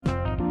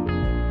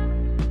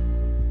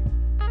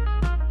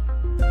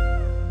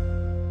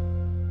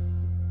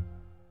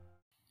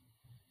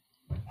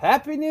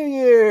Happy New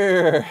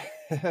Year!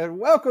 And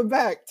welcome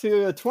back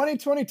to a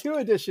 2022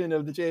 edition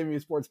of the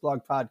JMU Sports Blog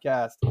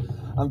Podcast.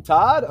 I'm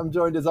Todd. I'm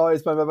joined as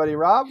always by my buddy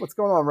Rob. What's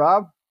going on,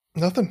 Rob?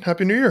 Nothing.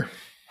 Happy New Year.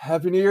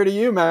 Happy New Year to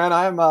you, man.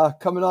 I'm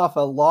coming off a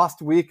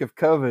lost week of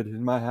COVID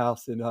in my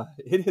house, and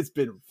it has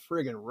been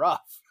friggin'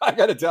 rough. I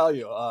got to tell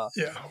you.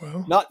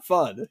 Not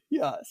fun.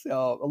 Yeah,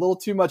 so a little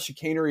too much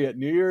chicanery at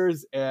New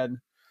Year's, and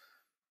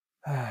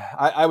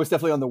I was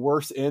definitely on the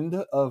worst end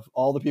of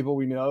all the people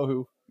we know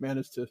who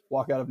managed to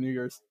walk out of New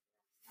Year's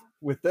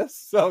with this.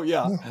 So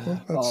yeah,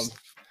 that's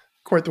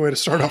quite the way to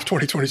start off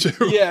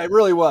 2022. Yeah, it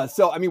really was.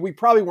 So I mean, we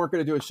probably weren't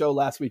going to do a show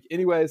last week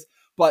anyways,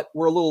 but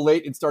we're a little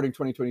late in starting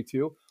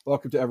 2022.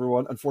 Welcome to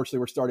everyone. Unfortunately,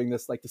 we're starting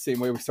this like the same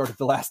way we started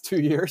the last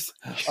 2 years.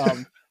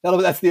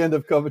 That's the end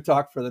of COVID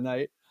talk for the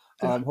night.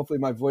 Hopefully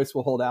my voice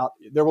will hold out.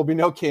 There will be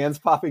no cans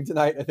popping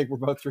tonight. I think we're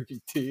both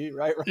drinking tea,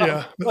 right, Rob?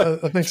 Yeah,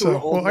 I think so.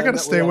 Well, I got to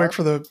stay awake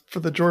for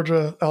the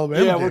Georgia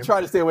Alabama. Yeah, game. we'll try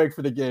to stay awake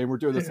for the game. We're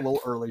doing this a little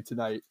early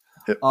tonight.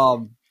 Yep.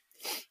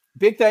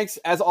 Big thanks,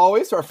 as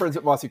always, to our friends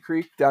at Mossy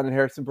Creek down in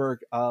Harrisonburg.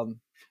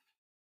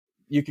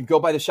 You can go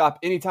by the shop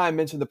anytime,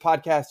 mention the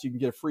podcast. You can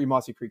get a free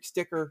Mossy Creek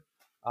sticker.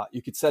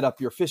 You could set up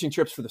your fishing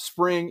trips for the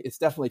spring. It's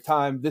definitely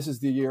time. This is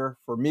the year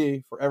for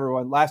me, for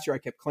everyone. Last year, I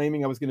kept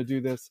claiming I was going to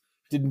do this.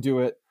 Didn't do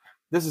it.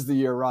 This is the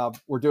year, Rob.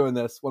 We're doing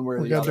this one way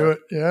or the other. We got to do it,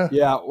 yeah.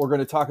 Yeah, we're going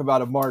to talk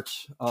about a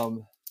March.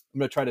 I'm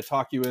going to try to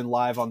talk you in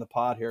live on the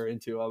pod here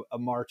into a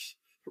March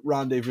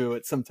rendezvous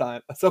at some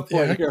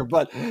point here.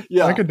 But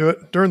yeah, I could do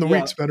it during the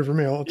week. It's better for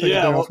me. I'll take a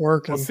day off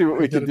work. We'll see what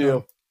we can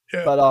do.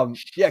 Yeah. But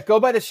go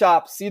by the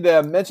shop, see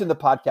them, mention the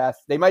podcast.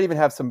 They might even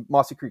have some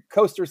Mossy Creek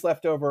coasters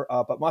left over.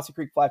 But Mossy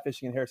Creek Fly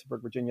Fishing in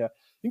Harrisonburg, Virginia,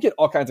 you can get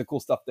all kinds of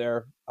cool stuff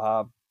there.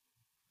 I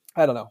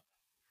don't know,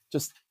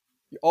 just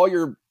all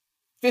your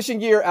fishing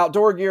gear,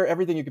 outdoor gear,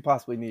 everything you could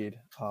possibly need.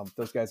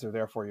 Those guys are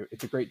there for you.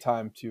 It's a great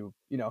time to,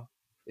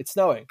 it's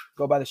snowing.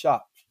 Go by the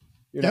shop.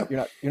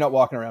 You're not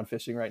walking around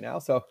fishing right now,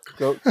 so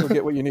go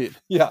get what you need.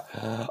 Yeah.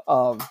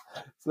 So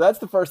that's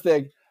the first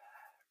thing.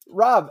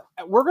 Rob,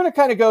 we're going to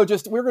kind of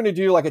we're going to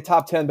do like a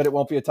top 10, but it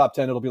won't be a top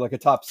 10. It'll be like a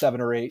top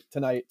 7 or 8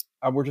 tonight.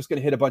 We're just going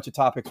to hit a bunch of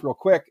topics real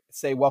quick.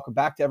 Say welcome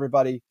back to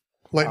everybody.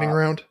 Lightning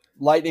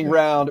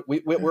round.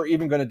 We're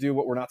even going to do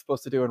what we're not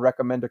supposed to do and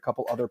recommend a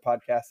couple other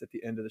podcasts at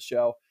the end of the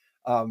show.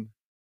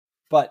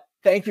 But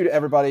thank you to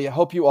everybody. I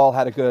hope you all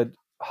had a good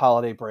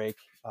holiday break.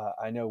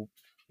 I know,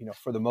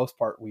 for the most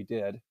part we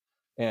did.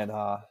 And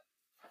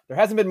there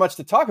hasn't been much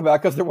to talk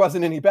about because there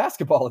wasn't any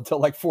basketball until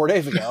like 4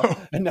 days ago.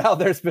 And now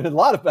there's been a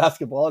lot of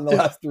basketball in the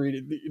last three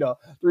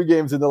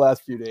games in the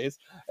last few days.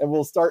 And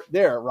we'll start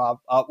there, Rob.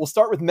 We'll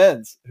start with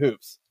men's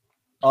hoops.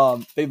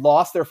 They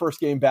lost their first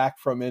game back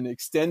from an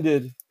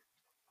extended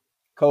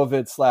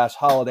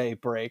COVID/holiday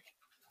break.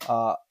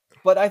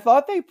 But I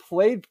thought they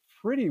played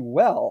pretty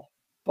well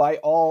by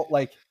all,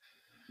 they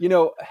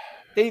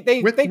played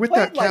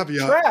like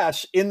caveat.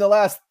 Trash in the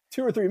last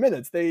 2 or 3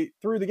 minutes. They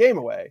threw the game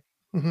away.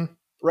 Mm-hmm.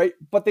 Right.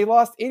 But they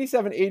lost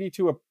 87-80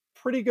 to a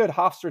pretty good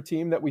Hofstra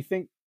team that we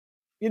think,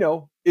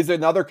 is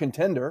another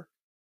contender.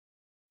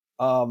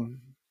 I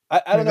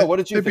don't know. What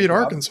did you think? They beat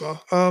Arkansas.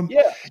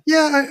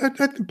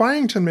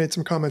 Byington made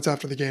some comments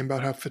after the game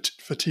about how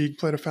fatigue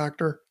played a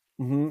factor.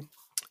 Mm-hmm.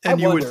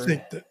 And would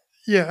think that,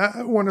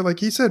 I wonder, like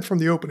he said from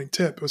the opening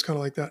tip, it was kind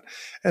of like that.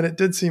 And it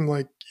did seem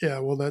like,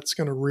 that's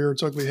going to rear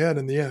its ugly head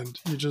in the end.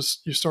 You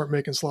start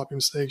making sloppy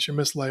mistakes, you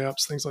miss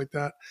layups, things like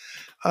that.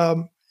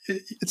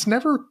 It's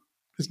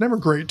never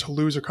great to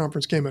lose a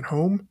conference game at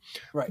home,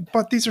 right?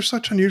 But these are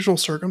such unusual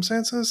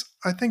circumstances.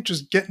 I think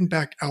just getting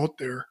back out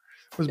there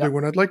was a big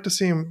one. I'd like to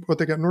see them. What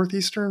they got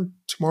Northeastern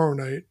tomorrow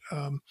night.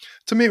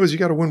 To me, it was you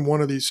got to win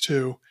one of these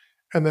two,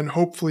 and then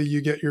hopefully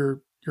you get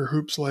your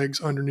hoops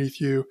legs underneath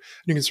you, and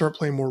you can start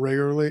playing more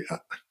regularly. I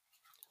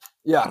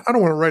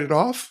don't want to write it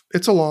off.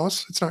 It's a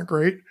loss. It's not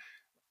great,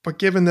 but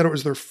given that it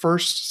was their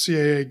first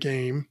CAA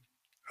game,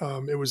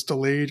 it was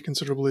delayed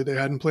considerably. They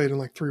hadn't played in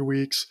like 3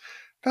 weeks.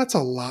 That's a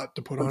lot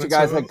to put on it. You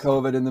guys had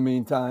COVID in the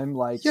meantime,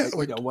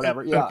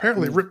 whatever.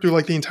 Apparently ripped through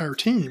like the entire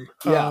team.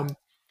 Yeah.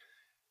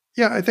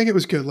 I think it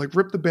was good. Like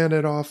rip the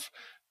Band-Aid off.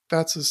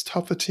 That's as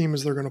tough a team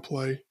as they're going to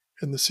play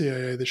in the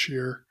CAA this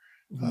year.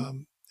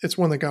 Mm-hmm. It's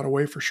one that got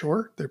away for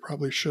sure. They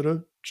probably should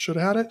have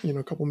had it.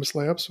 A couple missed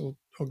layups will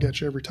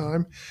get you every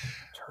time.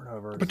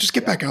 Turnovers. But just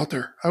get back out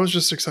there. I was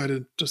just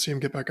excited to see him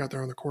get back out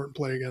there on the court and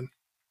play again.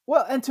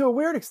 Well, and to a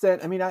weird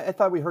extent, I mean, I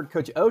thought we heard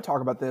Coach O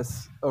talk about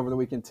this over the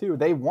weekend too.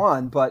 They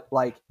won, but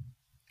like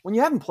when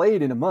you haven't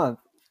played in a month,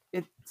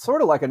 it's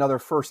sort of like another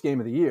first game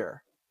of the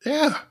year.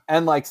 Yeah.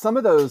 And like some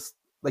of those,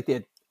 like they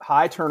had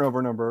high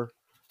turnover number.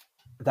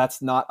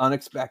 That's not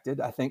unexpected.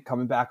 I think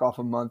coming back off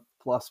a month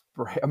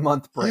break,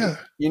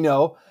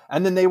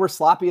 and then they were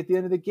sloppy at the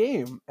end of the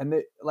game. And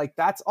they,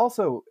 that's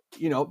also,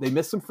 they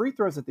missed some free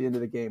throws at the end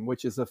of the game,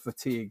 which is a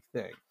fatigue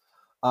thing.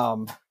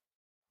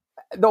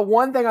 The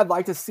one thing I'd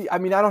like to see, I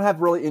mean, I don't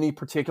have really any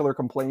particular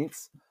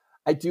complaints.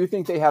 I do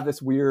think they have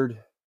this weird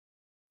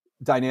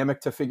dynamic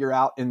to figure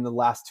out in the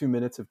last 2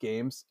 minutes of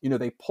games.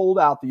 They pulled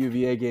out the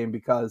UVA game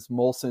because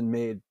Molson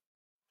made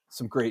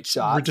some great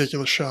Some shots.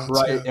 ridiculous shots.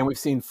 Right. Yeah. And we've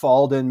seen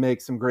Falden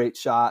make some great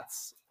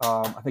shots.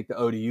 I think the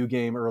ODU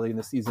game early in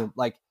the season,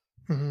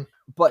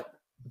 but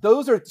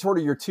those are sort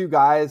of your two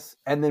guys.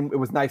 And then it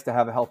was nice to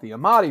have a healthy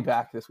Amadi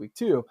back this week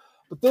too.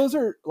 But those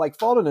are like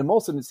Falden and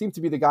Molson. It seems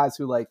to be the guys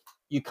who like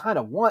you kind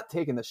of want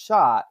taking the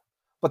shot,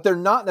 but they're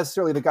not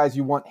necessarily the guys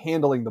you want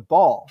handling the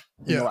ball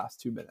in the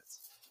last 2 minutes.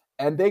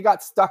 And they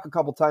got stuck a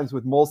couple times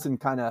with Molson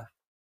kind of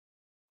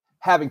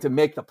having to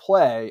make the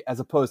play as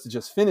opposed to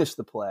just finish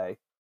the play.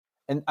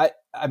 And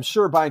I'm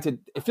sure Byington,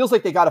 it feels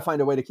like they got to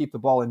find a way to keep the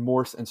ball in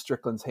Morse and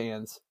Strickland's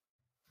hands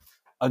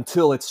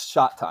until it's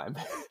shot time,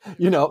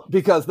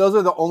 because those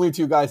are the only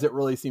two guys that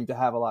really seem to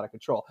have a lot of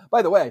control.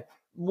 By the way,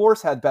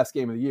 Morse had best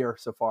game of the year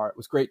so far. It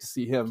was great to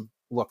see him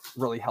look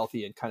really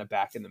healthy and kind of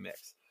back in the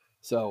mix.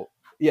 So,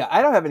 yeah,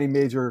 I don't have any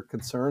major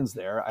concerns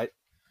there.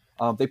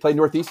 They play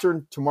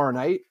Northeastern tomorrow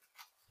night,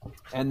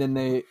 and then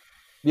they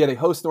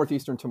host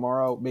Northeastern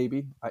tomorrow,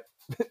 maybe.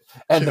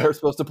 They're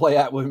supposed to play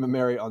at William &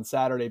 Mary on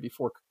Saturday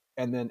before,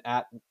 and then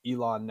at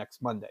Elon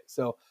next Monday.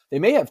 So they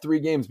may have 3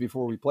 games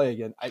before we play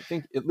again. I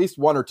think at least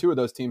 1 or 2 of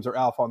those teams are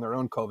off on their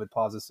own COVID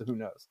pauses, so who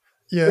knows?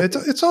 Yeah,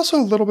 it's also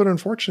a little bit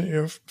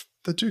unfortunate.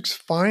 The Dukes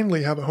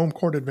finally have a home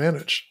court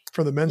advantage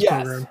for the men's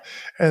program,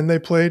 and they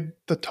played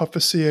the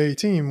toughest CAA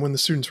team when the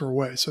students were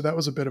away. So that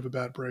was a bit of a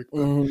bad break.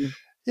 But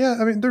yeah,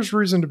 I mean, there's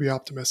reason to be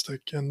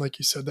optimistic. And like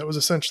you said, that was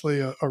essentially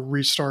a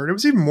restart. It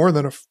was even more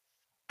than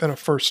a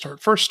first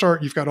start. First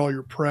start, you've got all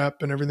your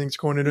prep and everything's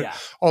going into it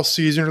all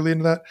season or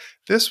leading to that.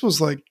 This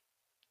was like,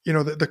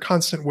 the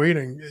constant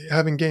waiting,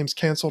 having games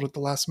canceled at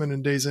the last minute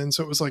and days in.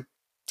 So it was like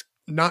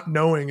not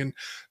knowing. And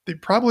they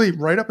probably,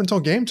 right up until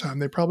game time,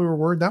 they probably were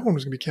worried that one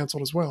was going to be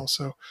canceled as well.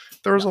 So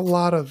there was a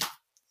lot of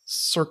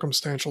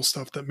circumstantial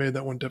stuff that made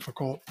that one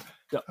difficult.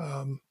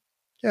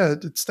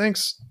 It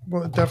stinks.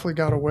 Well, it definitely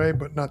got away,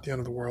 but not the end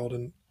of the world.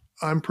 And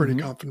I'm pretty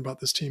confident about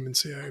this team in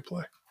CAA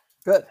play.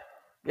 Good.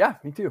 Yeah,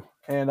 me too.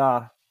 And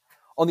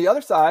on the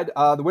other side,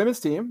 the women's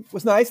team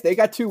was nice. They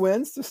got 2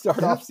 wins to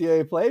start off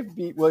CAA play,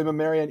 beat William &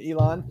 Mary and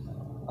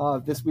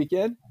Elon this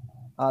weekend.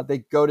 They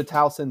go to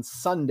Towson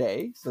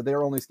Sunday, so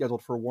they're only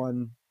scheduled for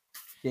 1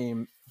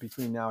 game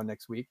between now and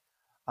next week.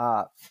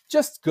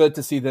 Just good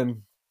to see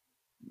them,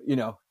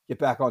 get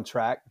back on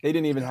track. They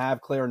didn't even have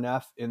Claire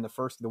Neff in the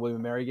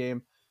William & Mary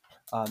game.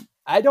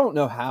 I don't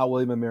know how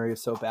William & Mary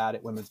is so bad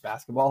at women's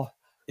basketball.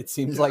 It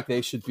seems like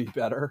they should be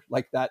better.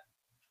 Like that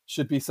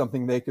should be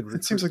something they could.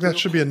 It seems like that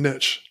should be a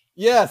niche.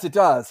 Yes, it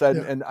does.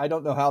 And I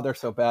don't know how they're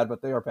so bad,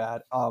 but they are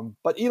bad.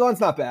 But Elon's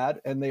not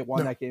bad, and they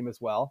won that game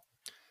as well.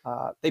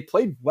 They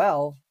played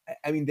well.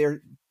 I mean,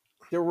 there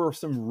were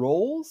some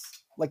roles.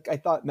 Like I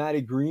thought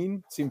Maddie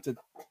Green seemed to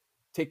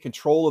take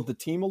control of the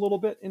team a little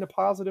bit in a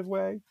positive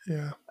way.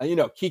 Yeah.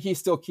 Kiki's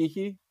still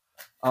Kiki.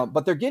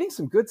 But they're getting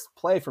some good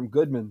play from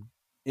Goodman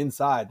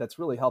inside. That's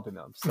really helping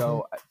them.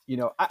 So,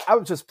 I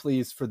was just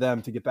pleased for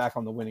them to get back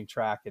on the winning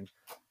track, and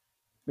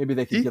maybe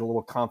they could get a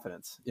little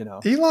confidence,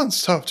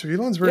 Elon's tough too.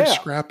 Elon's very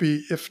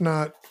scrappy, if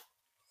not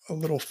a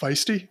little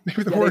feisty.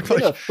 Maybe the word. They've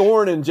been a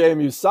thorn in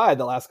JMU's side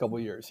the last couple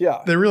of years.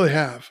 Yeah, they really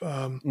have.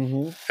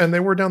 And they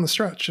were down the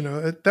stretch.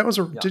 That was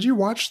Did you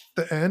watch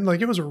the end?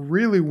 Like it was a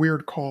really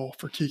weird call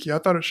for Kiki. I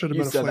thought it should have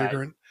been a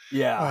flagrant. That.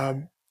 Yeah.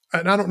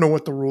 And I don't know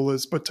what the rule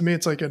is, but to me,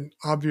 it's like an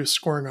obvious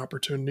scoring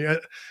opportunity.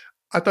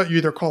 I thought you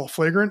either call a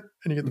flagrant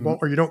and you get the ball,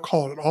 or you don't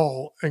call it at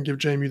all and give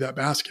JMU that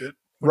basket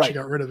when she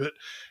got rid of it.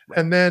 Right.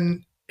 And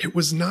then it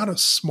was not a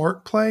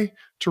smart play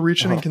to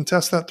reach in and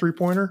contest that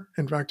 3-pointer.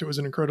 In fact, it was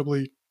an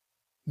incredibly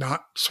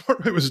not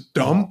smart. It was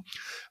dumb,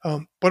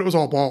 but it was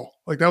all ball.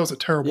 Like that was a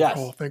terrible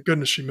call. Thank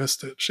goodness she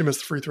missed it. She missed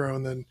the free throw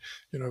and then,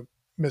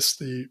 missed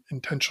the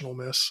intentional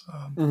miss.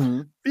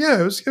 Yeah,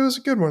 it was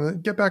a good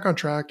one. Get back on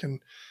track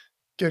and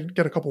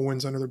get a couple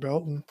wins under their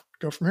belt and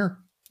go from here.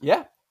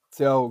 Yeah.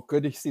 So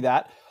good to see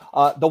that.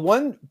 The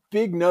one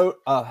big note,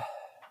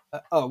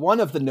 one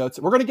of the notes,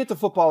 we're going to get to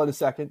football in a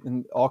second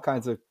and all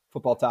kinds of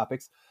football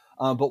topics.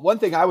 But one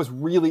thing I was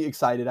really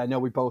excited, I know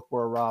we both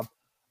were, Rob,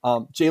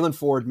 Jalen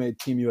Ford made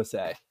Team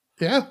USA.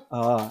 Yeah.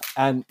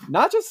 And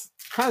not just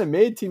kind of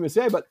made Team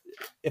USA, but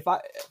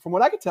from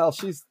what I could tell,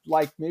 she's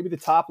like maybe the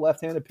top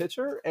left-handed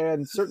pitcher.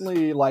 And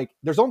certainly like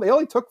they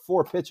only took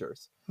 4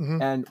 pitchers.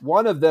 And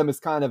one of them is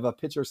kind of a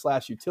pitcher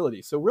 /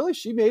 utility. So really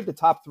she made the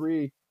top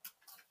 3.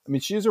 I mean,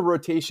 she's a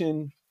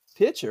rotation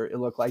pitcher, it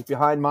looked like,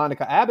 behind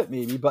Monica Abbott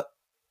maybe, but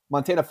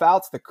Montana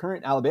Fouts, the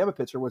current Alabama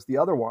pitcher, was the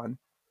other one.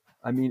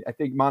 I mean, I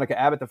think Monica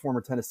Abbott, the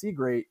former Tennessee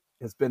great,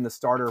 has been the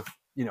starter,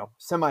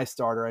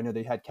 semi-starter. I know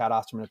they had Kat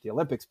Osterman at the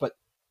Olympics, but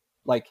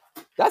like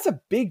that's a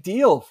big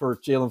deal for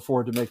Jalen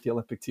Ford to make the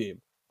Olympic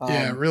team.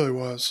 Yeah, it really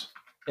was.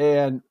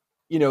 And,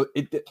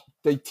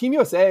 the Team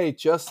USA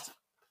just,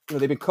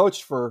 they've been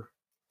coached for,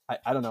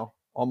 I don't know,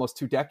 almost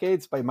 2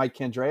 decades by Mike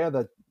Candrea,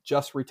 the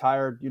just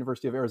retired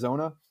University of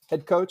Arizona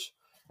head coach.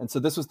 And so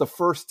this was the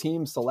first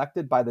team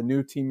selected by the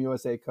new Team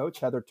USA coach,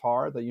 Heather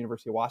Tarr, the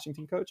University of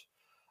Washington coach.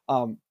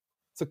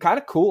 So kind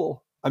of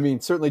cool. I mean,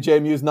 certainly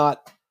JMU's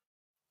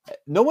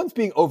no one's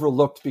being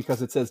overlooked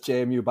because it says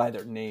JMU by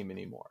their name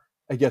anymore.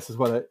 I guess is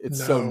what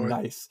it's so No,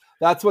 nice.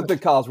 That's what the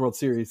College World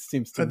Series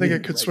seems to I think me.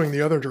 it could swing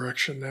the other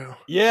direction now.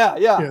 Yeah.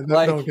 Yeah, no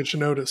Like, one gets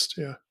noticed.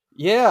 Yeah.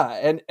 yeah.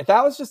 And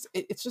that was just,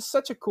 it's just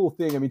such a cool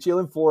thing. I mean,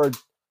 Jalen Ford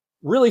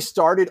really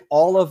started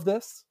all of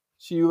this.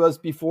 She was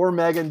before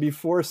Megan,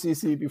 before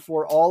Cece,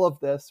 before all of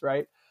this,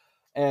 right?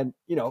 And,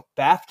 you know,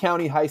 Bath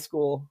County High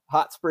School,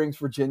 Hot Springs,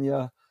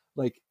 Virginia,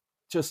 like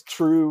just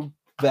true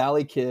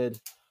Valley kid.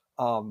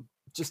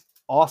 Just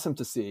awesome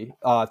to see.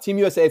 Team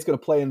USA is going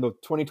to play in the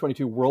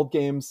 2022 World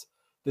Games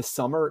this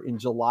summer in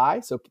July.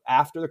 So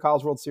after the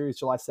College World Series,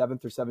 July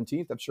 7th or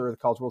 17th, I'm sure the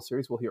College World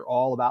Series will hear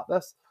all about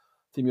this.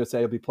 Team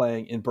USA will be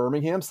playing in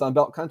Birmingham,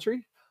 Sunbelt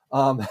country,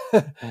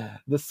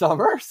 this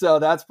summer. So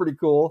that's pretty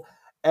cool.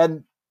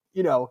 And,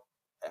 you know,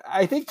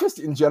 I think just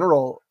in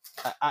general,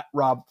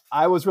 Rob,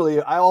 I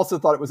also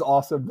thought it was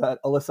awesome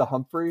that Alyssa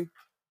Humphrey,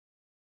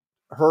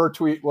 her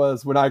tweet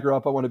was, when I grow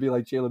up, I want to be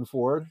like Jalen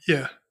Ford.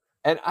 Yeah.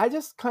 And I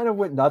just kind of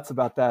went nuts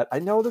about that. I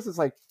know this is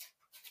like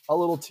a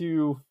little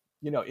too,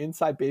 you know,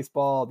 inside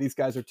baseball. These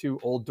guys are two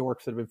old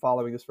dorks that have been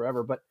following this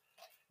forever. But,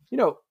 you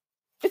know,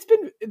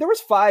 there was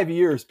 5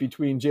 years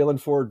between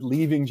Jalen Ford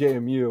leaving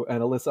JMU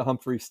and Alyssa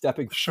Humphrey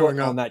stepping foot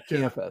on that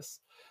campus.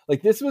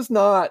 Like, this was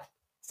not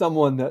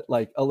someone that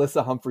like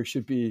Alyssa Humphrey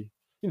should be.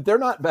 You know, they're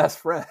not best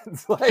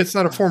friends. Like, it's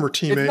not a former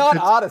teammate. It's not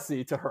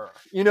Odyssey to her.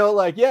 You know,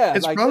 like, yeah.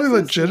 It's like, probably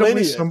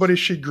legitimately somebody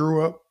she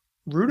grew up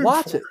rooting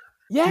for. It.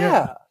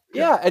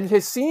 Yeah. And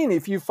has seen,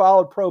 if you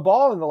followed pro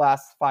ball in the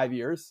last 5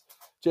 years,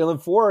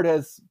 Jalen Ford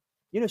has,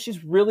 you know,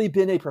 she's really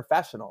been a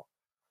professional,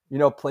 you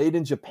know, played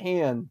in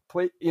Japan,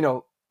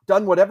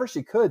 done whatever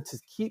she could to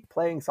keep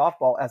playing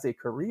softball as a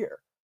career.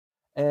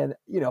 And,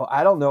 you know,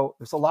 I don't know,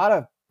 there's a lot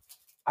of,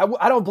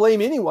 I don't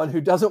blame anyone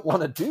who doesn't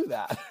want to do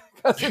that,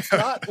 because it's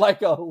not like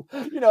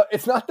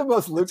it's not the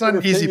most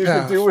lucrative thing you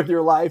can do with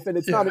your life. And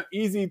it's not an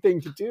easy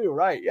thing to do.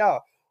 Right. Yeah.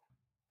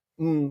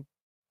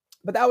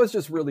 But that was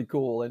just really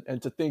cool.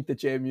 And to think that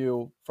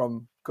JMU,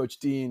 from Coach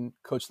Dean,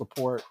 Coach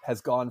Laporte,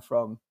 has gone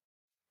from,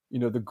 you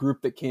know, the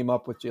group that came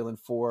up with Jalen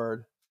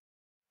Ford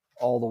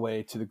all the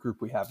way to the group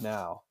we have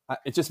now.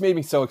 It just made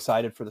me so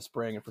excited for the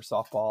spring and for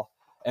softball.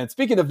 And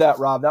speaking of that,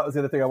 Rob, that was the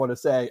other thing I want to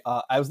say.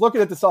 I was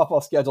looking at the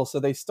softball schedule. So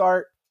they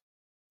start,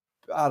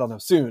 I don't know,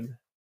 soon.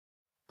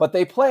 But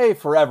they play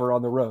forever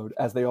on the road,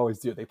 as they always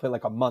do. They play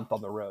like a month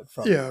on the road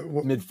from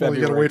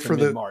mid-February you got to wait for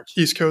mid-March.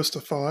 The East Coast to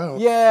thaw out.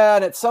 Yeah,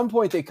 and at some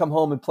point they come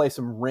home and play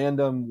some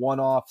random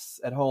one-offs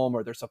at home,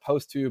 or they're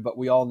supposed to, but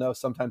we all know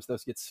sometimes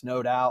those get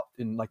snowed out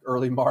in like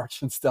early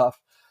March and stuff.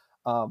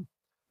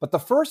 But the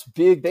first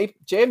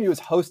JMU is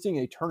hosting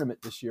a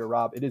tournament this year,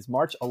 Rob. It is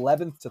March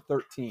 11th to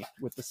 13th,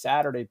 with the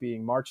Saturday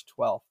being March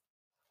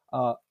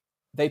 12th.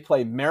 They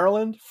play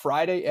Maryland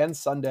Friday and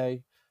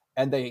Sunday,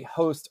 and they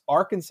host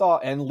Arkansas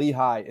and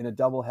Lehigh in a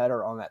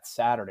doubleheader on that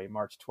Saturday,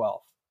 March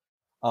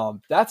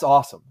 12th. That's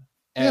awesome.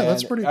 And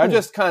that's pretty cool. I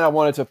just kind of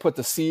wanted to put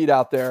the seed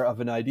out there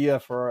of an idea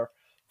for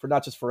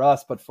not just for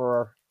us, but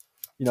for,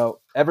 you know,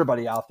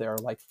 everybody out there.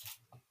 Like,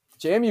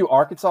 JMU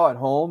Arkansas at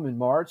home in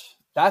March,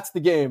 that's the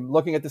game.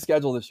 Looking at the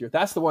schedule this year,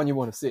 that's the one you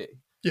want to see.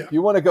 Yeah. If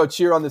you want to go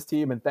cheer on this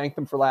team and thank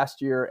them for last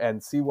year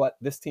and see what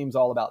this team's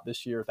all about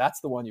this year,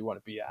 that's the one you want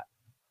to be at.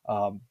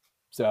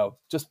 So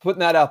just putting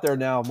that out there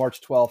now,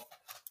 March 12th.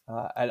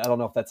 I don't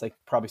know if that's like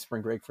probably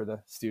spring break for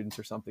the students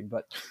or something,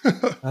 but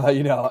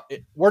you know,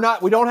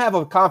 we don't have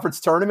a conference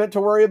tournament to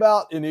worry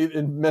about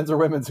in men's or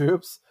women's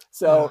hoops.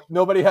 So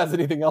nobody has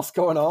anything else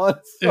going on.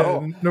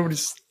 So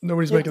nobody's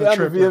making the the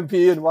trip.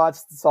 VMP and watch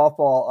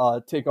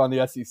softball take on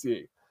the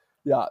SEC.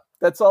 Yeah,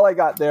 that's all I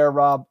got there,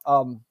 Rob.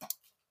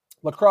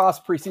 Lacrosse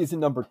preseason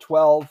number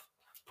 12,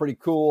 pretty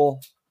cool.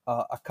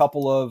 A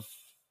couple of,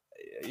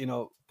 you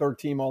know, third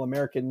team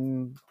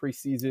All-American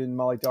preseason,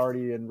 Molly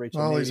Doherty and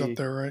Rachel Molly's Nady. up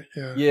there, right?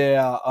 Yeah.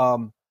 Yeah.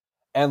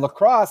 And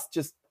lacrosse,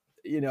 just,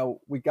 you know,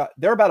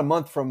 they're about a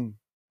month from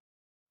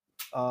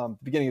the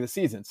beginning of the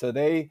season. So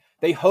they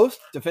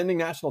host defending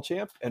national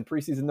champ and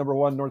preseason number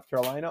 1 North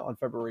Carolina on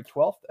February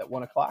 12th at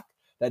 1:00.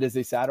 That is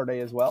a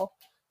Saturday as well.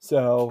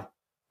 So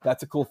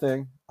that's a cool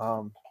thing.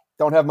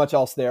 Don't have much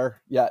else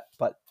there yet,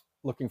 but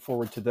looking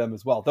forward to them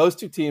as well. Those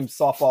two teams,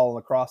 softball and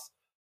lacrosse.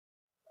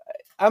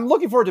 I'm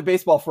looking forward to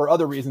baseball for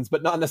other reasons,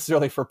 but not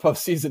necessarily for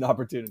postseason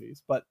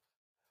opportunities. But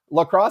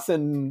lacrosse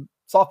and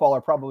softball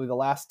are probably the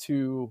last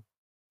two,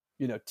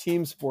 you know,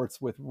 team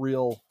sports with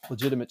real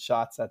legitimate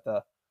shots at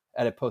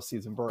a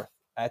postseason berth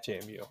at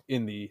JMU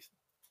in the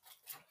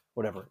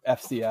whatever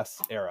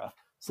FCS era.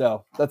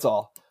 So that's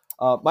all.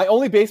 My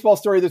only baseball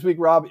story this week,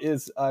 Rob,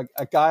 is a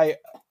guy.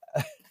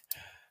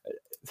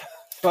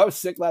 So I was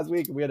sick last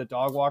week and we had a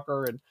dog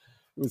walker and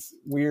it was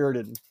weird.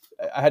 And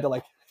I had to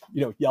like,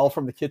 you know, yell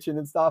from the kitchen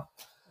and stuff.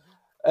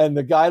 And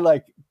the guy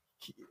like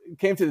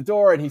came to the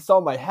door and he saw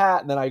my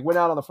hat. And then I went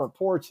out on the front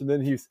porch and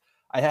then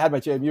I had my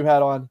JMU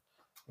hat on.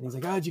 And he's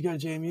like, "Oh, did you go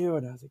to JMU?"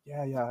 And I was like,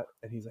 yeah.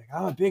 And he's like,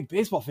 "I'm a big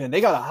baseball fan. They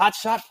got a hot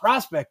shot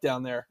prospect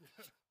down there."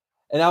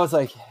 And I was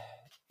like,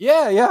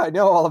 yeah, I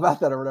know all about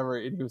that or whatever.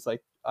 And he was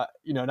like,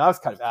 you know, and I was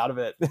kind of out of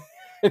it.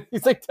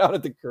 He's like down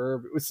at the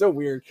curb. It was so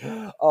weird.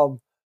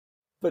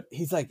 but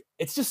he's like,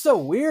 it's just so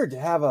weird to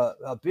have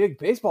a big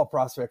baseball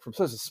prospect from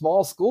such a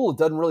small school that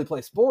doesn't really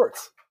play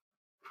sports.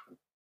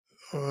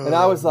 And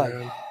I was like,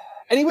 man.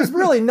 and he was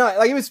really nice.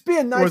 Like, he was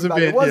being nice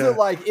about it. It wasn't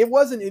like, it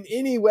wasn't in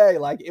any way,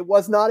 like, it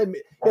was not, he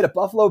had a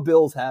Buffalo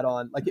Bills hat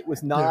on. Like, it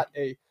was not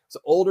it's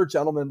an older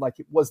gentleman. Like,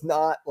 it was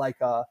not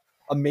like a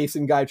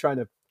Mason guy trying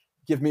to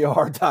give me a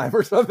hard time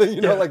or something,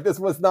 you know, like this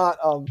was not,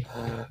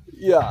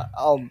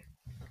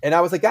 and I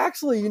was like,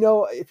 actually, you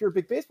know, if you're a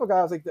big baseball guy,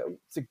 I was like,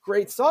 it's a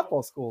great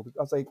softball school.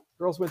 I was like,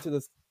 girls went to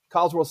this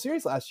College World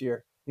Series last year.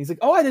 And he's like,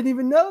 oh, I didn't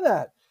even know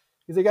that.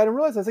 He's like, I didn't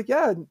realize. I was like,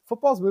 yeah,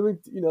 football's moving,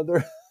 you know,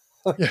 they're,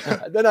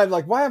 then I'm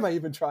like, why am I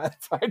even trying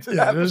to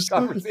have this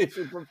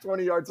conversation from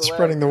 20 yards away?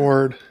 Spreading the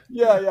word.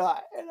 Yeah.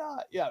 And,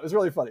 it was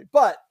really funny.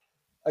 But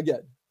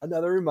again,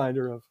 another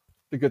reminder of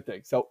the good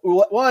thing. So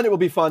one, it will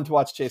be fun to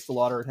watch Chase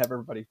DeLauder and have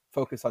everybody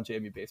focus on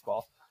JMU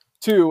baseball.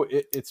 Two,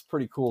 it's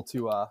pretty cool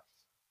to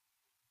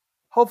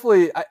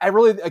hopefully, I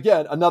really,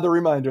 again, another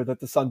reminder that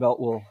the Sun Belt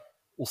will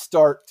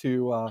start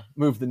to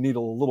move the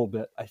needle a little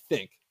bit, I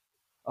think,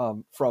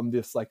 from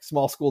this like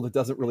small school that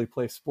doesn't really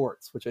play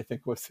sports, which I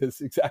think was his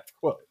exact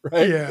quote,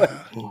 right?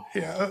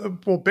 Yeah.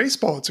 Well,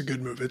 baseball, it's a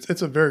good move.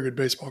 It's a very good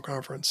baseball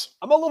conference.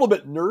 I'm a little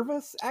bit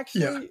nervous,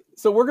 actually. Yeah.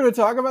 So we're going to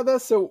talk about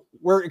this. So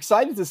we're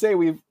excited to say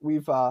we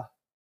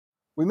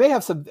may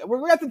have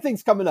we got some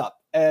things coming up.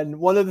 And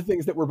one of the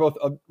things that we're both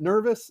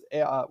nervous,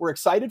 we're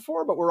excited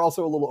for, but we're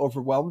also a little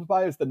overwhelmed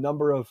by is the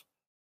number of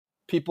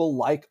people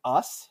like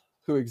us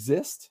who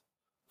exist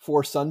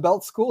for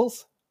Sunbelt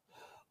schools.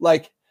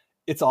 Like,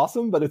 it's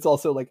awesome, but it's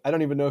also like, I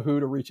don't even know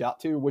who to reach out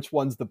to, which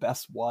one's the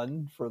best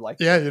one for like,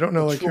 you don't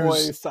know, like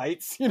Troy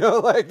sites, you know,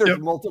 like there's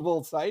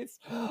multiple sites.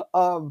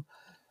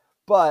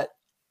 But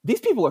these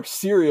people are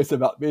serious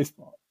about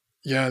baseball.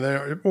 Yeah, they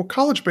are. Well,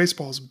 college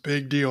baseball is a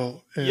big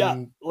deal.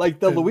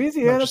 Like the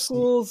Louisiana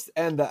schools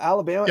and the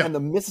Alabama and the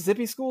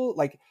Mississippi school,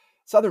 like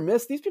Southern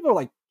Miss, these people are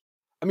like,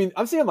 I mean,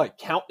 I'm seeing like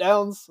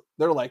countdowns.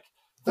 They're like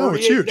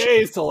 48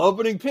 days till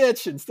opening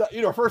pitch and stuff,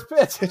 you know, first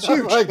pitch. It's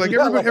huge. Like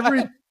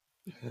everybody,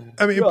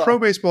 pro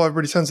baseball,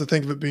 everybody tends to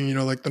think of it being, you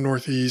know, like the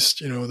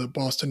Northeast, you know, the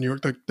Boston, New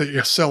York, the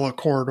Acela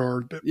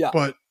corridor.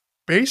 But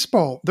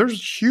baseball,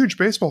 there's huge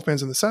baseball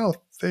fans in the South.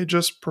 They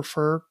just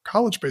prefer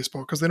college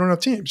baseball because they don't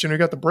have teams. You know, you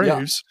got the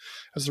Braves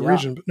as the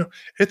region, but no,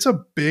 it's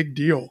a big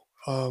deal.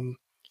 You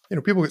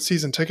know, people get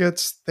season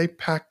tickets. They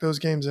pack those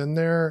games in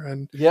there,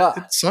 and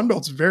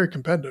Sunbelt's very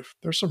competitive.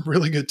 There's some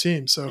really good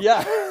teams, so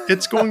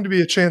it's going to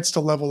be a chance to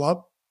level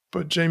up.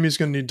 But JMU's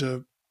going to need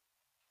to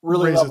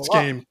really raise its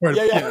game.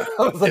 I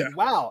was like,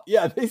 wow,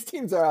 these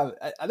teams are.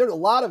 There's a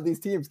lot of these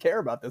teams care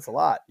about this a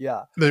lot.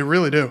 Yeah, they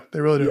really do. They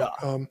really do.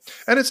 Yeah.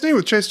 And it's neat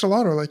with Chase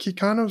DeLauder. Like, he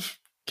kind of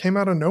came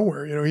out of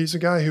nowhere. You know, he's a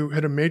guy who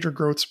had a major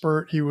growth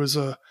spurt. He was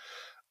I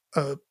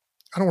don't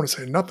want to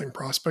say nothing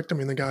prospect. I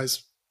mean, the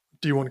guy's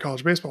D1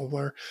 college baseball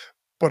player,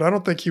 but I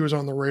don't think he was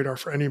on the radar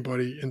for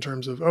anybody in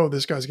terms of, oh,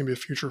 this guy's going to be a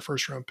future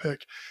first round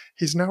pick.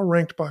 He's now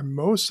ranked by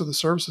most of the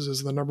services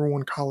as the number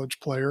one college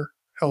player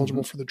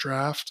eligible for the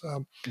draft.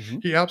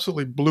 He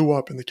absolutely blew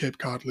up in the Cape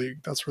Cod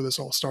League. That's where this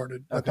all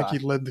started. I think he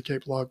led the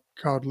Cape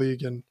Cod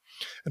League in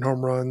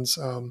home runs.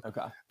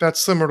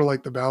 That's similar to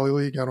like the Valley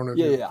League. I don't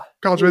know.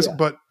 College baseball,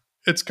 but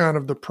it's kind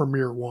of the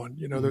premier one.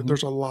 You know,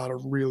 there's a lot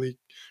of really,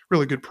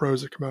 really good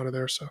pros that come out of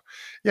there. So,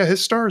 yeah,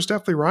 his star is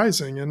definitely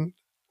rising. And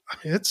I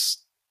mean,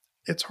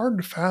 it's hard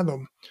to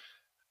fathom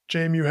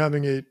JMU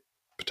having a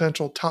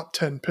potential top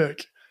 10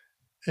 pick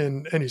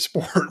in any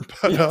sport.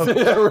 But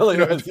really,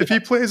 you know, if he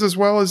plays as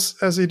well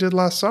as he did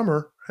last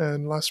summer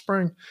and last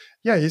spring,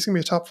 he's going to be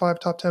a top 5,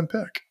 top 10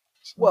 pick.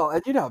 So. Well,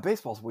 and you know,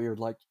 baseball's weird.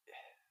 Like,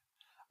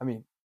 I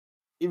mean,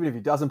 even if he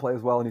doesn't play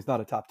as well and he's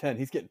not a top 10,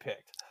 he's getting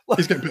picked.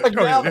 He's getting picked.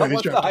 Like,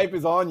 once the hype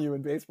is on you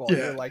in baseball,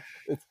 you're like,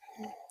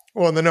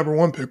 well, and the number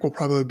 1 pick will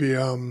probably be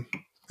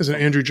is it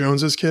Andrew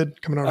Jones's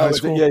kid coming out of high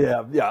school?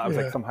 Yeah. I was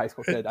like some high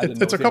school kid. I didn't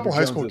know it's a couple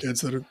high school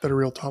kids that are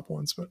real top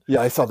ones. But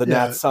I saw the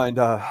Nats signed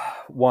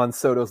Juan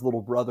Soto's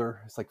little brother.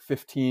 He's like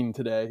 15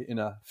 today in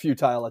a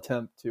futile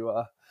attempt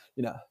to,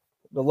 you know,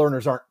 the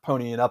learners aren't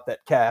ponying up that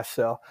cash.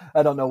 So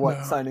I don't know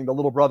what signing the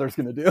little brother's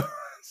going to do.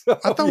 So,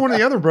 I thought one of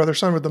the other brothers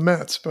signed with the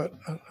Mets, but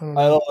I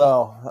don't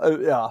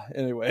know.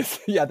 Anyways,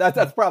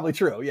 that's probably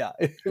true.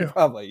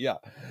 Probably.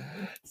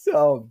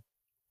 So,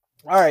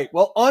 all right.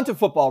 Well, on to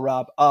football,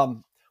 Rob.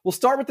 We'll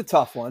start with the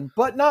tough one,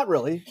 but not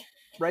really,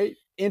 right?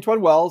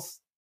 Antoine Wells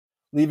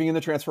leaving in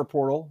the transfer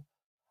portal.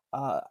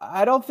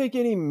 I don't think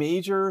any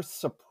major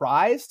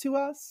surprise to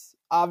us.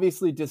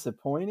 Obviously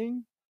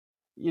disappointing.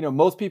 You know,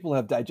 most people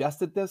have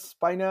digested this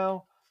by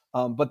now.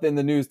 But then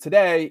the news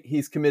today,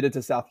 he's committed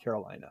to South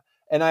Carolina.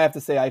 And I have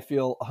to say, I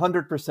feel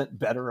 100%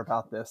 better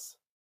about this.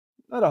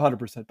 Not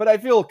 100%, but I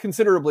feel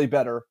considerably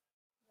better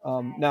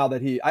now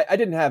that I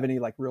didn't have any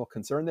like real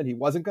concern that he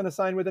wasn't going to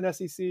sign with an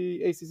SEC,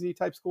 ACC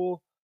type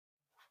school.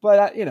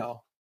 But, you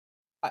know,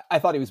 I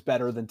thought he was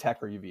better than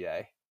Tech or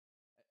UVA.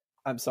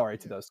 I'm sorry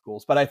to those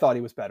schools, but I thought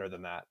he was better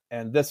than that.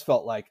 And this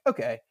felt like,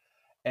 okay.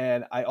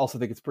 And I also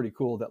think it's pretty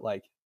cool that,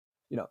 like,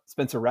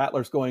 Spencer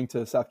Rattler's going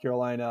to South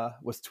Carolina,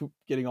 was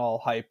getting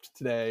all hyped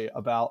today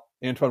about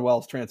Antwan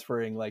Wells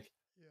transferring. Like,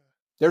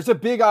 there's a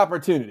big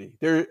opportunity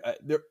there.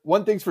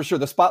 One thing's for sure,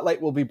 the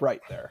spotlight will be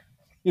bright there.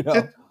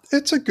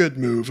 It's a good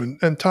move.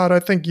 And Todd, I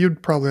think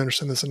you'd probably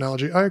understand this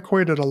analogy. I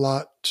equate it a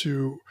lot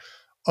to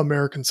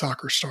American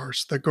soccer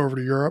stars that go over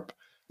to Europe.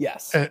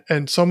 Yes.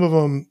 And some of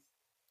them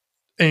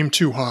aim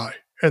too high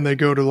and they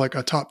go to like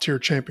a top tier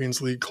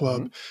Champions League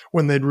club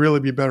when they'd really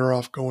be better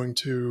off going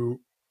to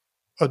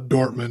a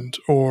Dortmund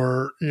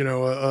or,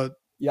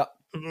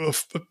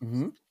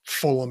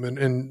 Fulham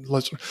and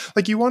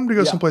like you want him to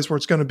go someplace where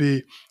it's going to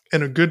be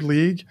in a good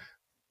league,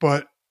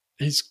 but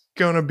he's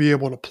going to be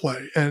able to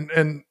play.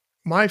 And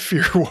my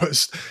fear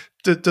was,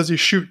 does he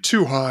shoot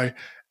too high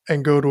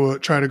and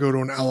try to go to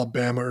an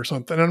Alabama or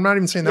something? And I'm not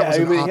even saying that was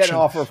an option. He had an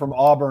offer from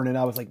Auburn, and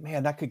I was like,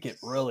 man, that could get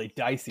really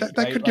dicey.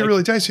 That could get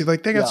really dicey.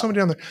 Like they got somebody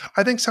down there.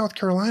 I think South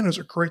Carolina is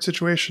a great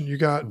situation. You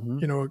got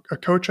a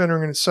coach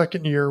entering in his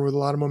second year with a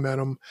lot of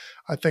momentum.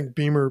 I think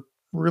Beamer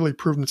really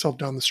proved himself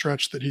down the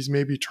stretch that he's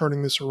maybe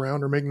turning this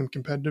around or making them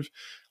competitive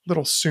a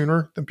little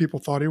sooner than people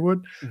thought he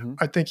would.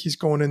 I think he's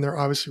going in there.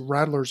 Obviously,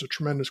 Rattler's a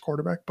tremendous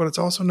quarterback, but it's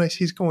also nice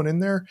he's going in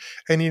there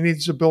and he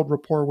needs to build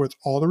rapport with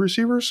all the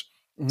receivers.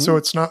 So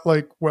it's not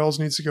like Wells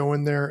needs to go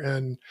in there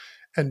and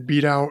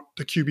beat out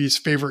the QB's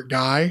favorite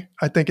guy.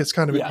 I think it's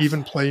kind of an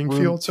even playing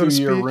field, so to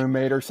speak. 2-year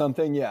roommate or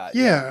something.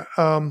 Yeah.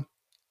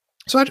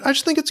 So I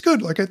just think it's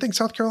good. Like I think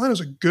South Carolina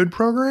is a good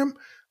program,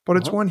 but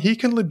it's one he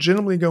can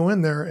legitimately go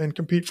in there and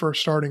compete for a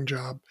starting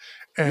job.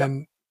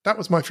 And that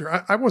was my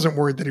fear. I wasn't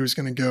worried that he was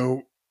going to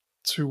go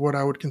to what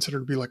I would consider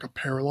to be like a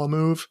parallel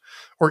move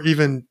or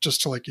even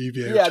just to like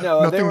UVA. Yeah,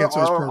 no, there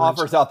were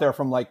offers out there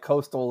from like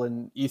Coastal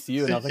and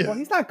ECU. And I was like, well,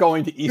 he's not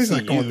going to ECU he's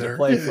not going there.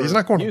 He's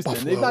not going Houston. to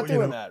Buffalo. He's not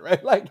doing that,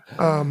 right? Like,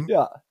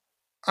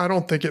 I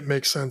don't think it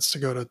makes sense to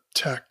go to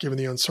Tech given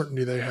the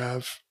uncertainty they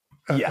have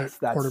at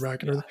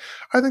quarterback and everything.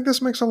 I think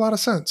this makes a lot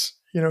of sense.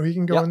 He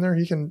can go in there.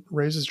 He can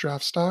raise his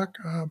draft stock.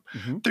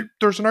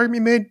 There's an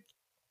argument made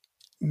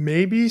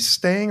maybe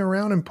staying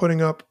around and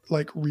putting up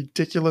like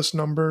ridiculous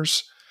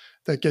numbers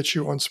that gets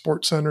you on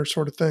Sports Center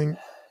sort of thing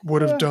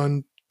would have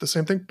done the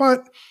same thing.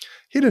 But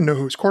he didn't know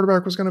who his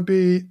quarterback was going to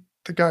be.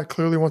 The guy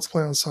clearly wants to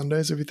play on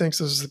Sundays. If he thinks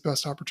this is the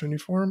best opportunity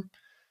for him,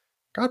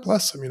 God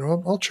bless him.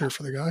 I'll cheer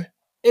for the guy.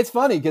 It's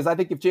funny because I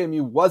think if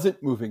JMU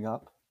wasn't moving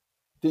up,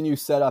 then you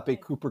set up a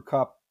Cooper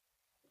Kupp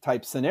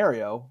type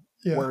scenario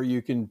where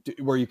you can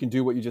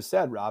do what you just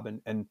said, Rob,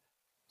 and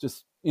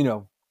just,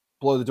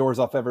 blow the doors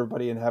off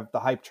everybody and have the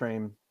hype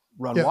train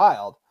run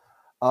wild.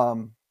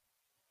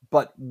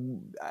 But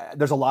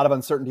there's a lot of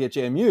uncertainty at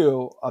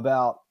JMU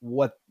about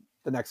what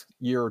the next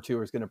year or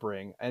two is going to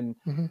bring. And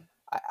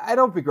I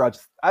don't begrudge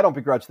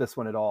this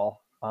one at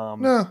all.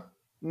 No.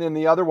 And then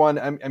the other one,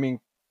 I mean,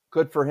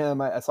 good for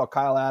him. I saw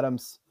Kyle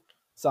Adams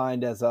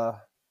signed as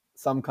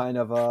some kind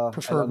of I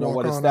don't know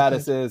what his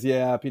status is.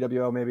 Yeah.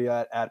 PWO maybe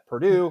at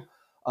Purdue.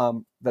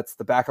 That's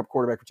the backup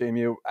quarterback for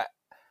JMU.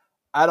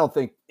 I don't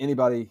think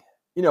anybody,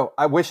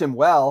 I wish him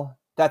well.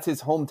 That's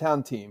his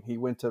hometown team. He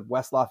went to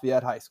West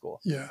Lafayette High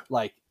School. Yeah.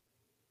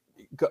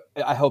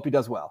 I hope he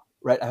does well,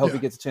 right? I hope he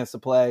gets a chance to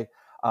play.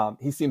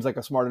 He seems like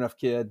a smart enough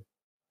kid.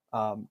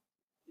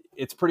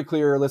 It's pretty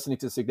clear listening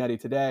to Cignetti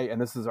today,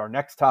 and this is our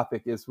next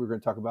topic, is we're going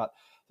to talk about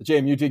the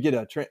JMU did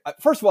get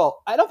first of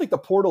all, I don't think the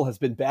portal has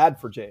been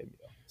bad for JMU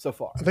so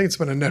far. I think it's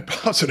been a net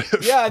positive.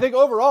 Yeah, I think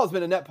overall it's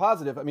been a net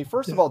positive. I mean,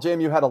 first of all,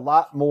 JMU had a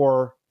lot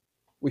more.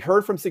 We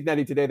heard from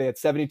Cignetti today they had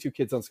 72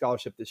 kids on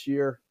scholarship this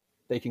year.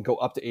 They can go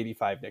up to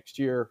 85 next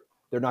year.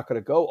 They're not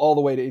going to go all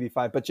the way to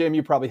 85, but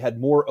JMU probably had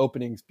more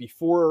openings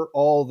before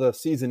all the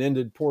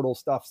season-ended portal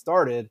stuff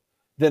started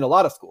than a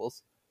lot of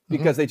schools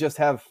because they just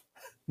have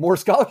more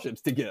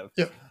scholarships to give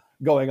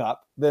going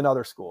up than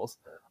other schools.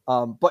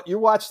 But you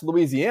watch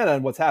Louisiana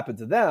and what's happened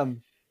to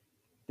them.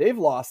 They've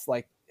lost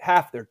like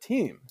half their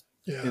team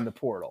in the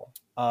portal.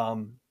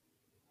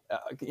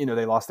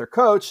 They lost their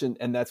coach,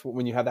 and that's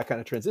when you have that kind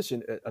of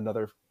transition,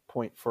 another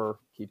point for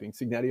keeping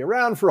Cignetti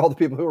around for all the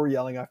people who were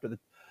yelling after the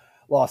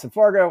loss in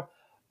Fargo.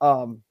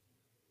 But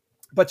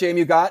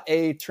JMU got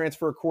a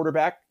transfer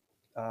quarterback,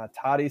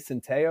 Toddy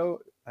Centeo.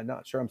 I'm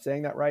not sure I'm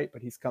saying that right,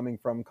 but he's coming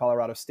from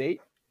Colorado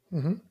State.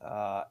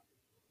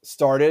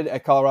 Started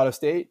at Colorado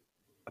State,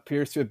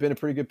 appears to have been a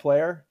pretty good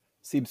player,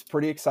 seems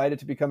pretty excited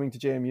to be coming to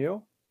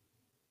JMU.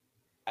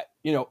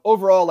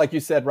 Overall, like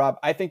you said, Rob,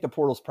 I think the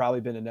portal's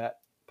probably been a net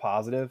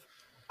positive.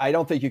 I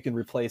don't think you can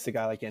replace a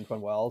guy like Antwan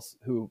Wells,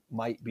 who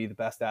might be the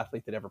best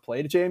athlete that ever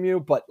played at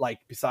JMU. But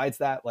besides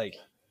that, but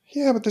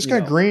this guy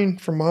Green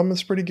from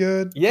Monmouth's pretty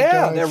good.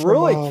 Yeah, they're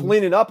really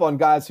cleaning up on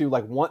guys who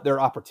want their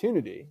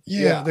opportunity.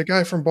 Yeah, the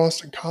guy from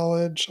Boston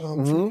College.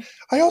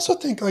 I also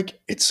think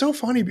it's so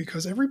funny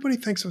because everybody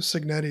thinks of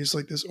Cignetti as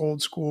this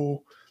old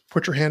school,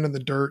 put your hand in the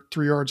dirt,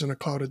 3 yards in a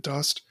cloud of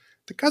dust.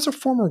 The guy's a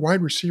former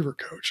wide receiver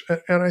coach.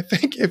 And I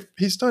think if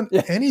he's done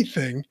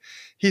anything,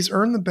 he's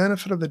earned the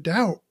benefit of the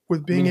doubt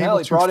with being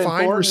able to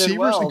find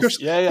receivers.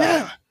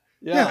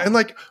 And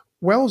And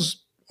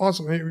Wells,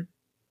 awesome.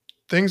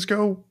 Things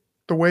go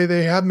the way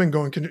they have been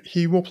going,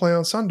 he will play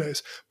on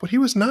Sundays. But he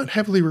was not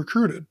heavily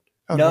recruited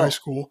out of high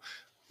school,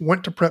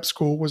 went to prep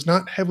school, was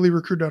not heavily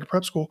recruited out of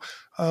prep school.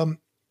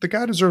 The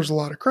guy deserves a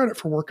lot of credit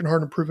for working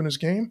hard and improving his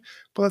game.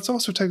 But let's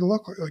also take a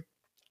look. Like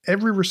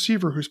every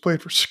receiver who's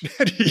played for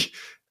Cignetti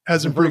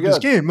has improved his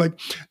game. Like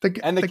the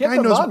kid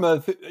from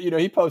Monmouth,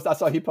 he posted. I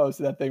saw he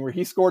posted that thing where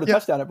he scored a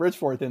touchdown at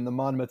Bridgeforth in the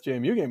Monmouth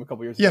JMU game a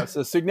couple years ago.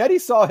 So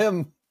Cignetti saw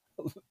him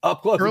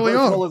up close early and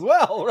personal as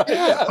well, right?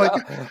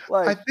 Yeah,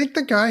 I think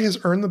the guy has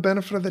earned the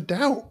benefit of the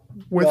doubt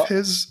with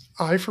his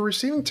eye for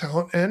receiving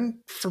talent and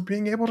for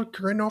being able to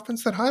create an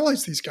offense that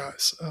highlights these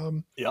guys.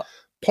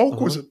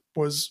 Polk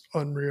was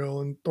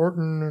unreal, and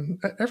Thornton and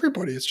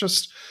everybody. It's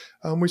just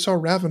we saw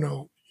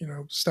Ravenel,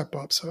 step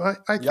up. So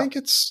I think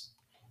it's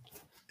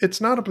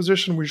not a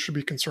position we should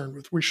be concerned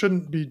with. We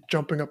shouldn't be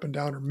jumping up and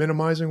down or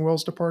minimizing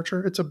Will's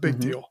departure. It's a big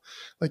deal.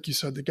 Like you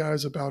said, the guy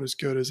is about as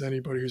good as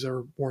anybody who's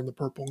ever worn the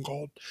purple and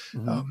gold.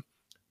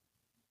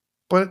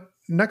 But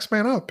next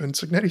man up, and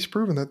Cignetti's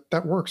proven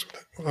that works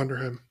under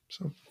him.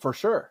 So for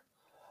sure.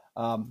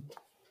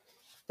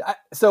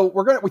 So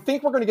we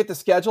think we're going to get the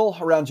schedule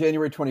around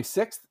January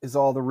 26th is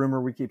all the rumor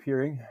we keep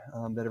hearing,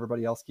 that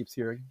everybody else keeps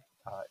hearing.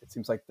 It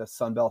seems like the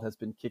Sun Belt has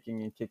been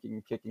kicking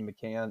the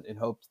can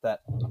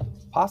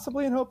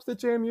possibly in hopes that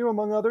JMU,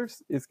 among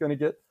others, is going to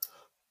get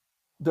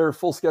their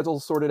full schedule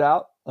sorted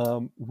out.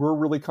 We're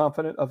really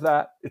confident of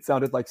that. It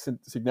sounded like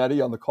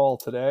Cignetti on the call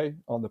today,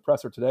 on the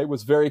presser today,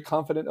 was very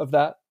confident of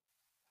that.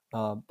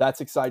 That's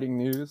exciting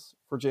news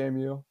for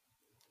JMU.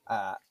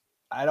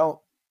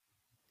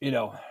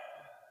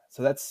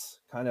 So that's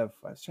kind of,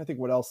 I was trying to think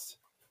what else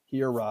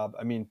here, Rob.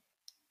 I mean,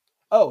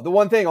 the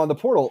one thing on the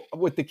portal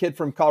with the kid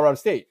from Colorado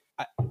State,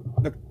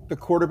 the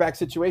quarterback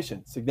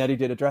situation. Cignetti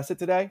did address it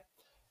today,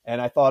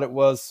 and I thought it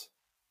was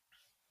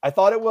at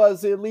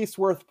least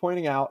worth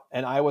pointing out,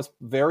 and I was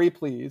very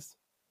pleased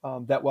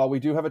that while we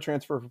do have a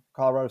transfer from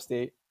Colorado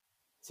State,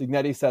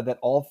 Cignetti said that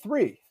all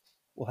three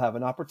will have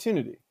an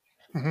opportunity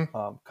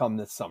come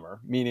this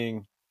summer,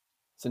 meaning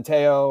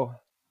Centeo,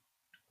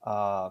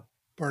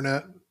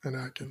 Barnett and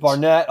Atkins.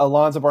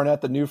 Alonzo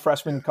Barnett, the new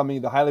freshman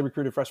coming, the highly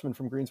recruited freshman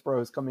from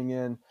Greensboro is coming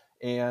in,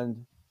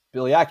 and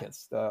Billy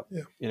Atkins,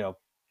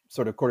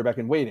 sort of quarterback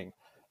in waiting.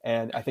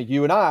 And I think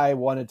you and I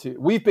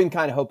we've been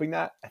kind of hoping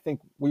that. I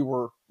think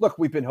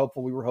we've been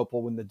hopeful. We were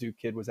hopeful when the Duke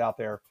kid was out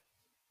there.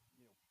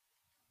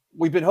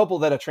 We've been hopeful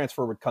that a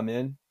transfer would come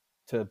in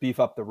to beef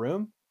up the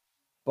room,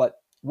 but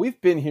we've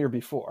been here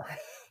before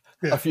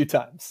a few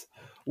times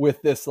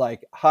with this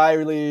like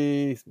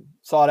highly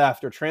sought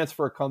after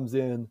transfer comes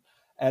in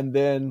and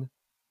then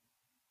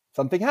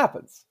something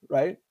happens,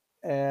 right?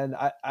 And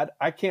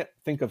I can't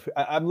think of,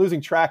 I'm losing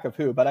track of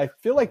who, but I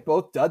feel like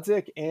both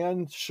Dudzik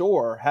and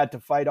Shore had to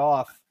fight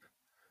off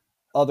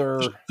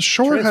other.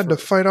 Shore had to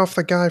fight off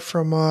the guy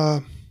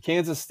from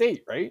Kansas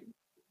State, right?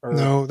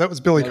 No, that was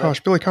Billy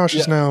Kosh. Billy Kosh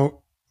is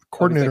now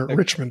coordinator at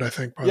Richmond, I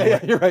think. By the way.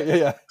 You're right.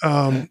 Yeah.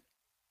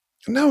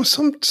 No,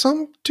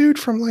 some dude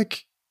from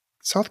like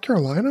South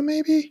Carolina,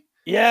 maybe.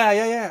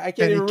 Yeah. I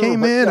can't. And he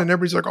came in, and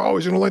everybody's like, "Oh,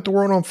 he's going to light the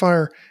world on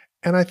fire."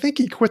 And I think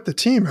he quit the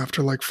team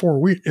after like 4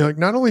 weeks. Like,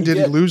 not only did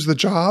he lose the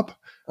job,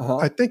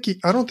 I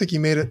don't think he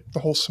made it the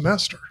whole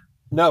semester.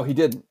 No, he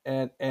didn't.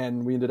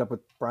 And we ended up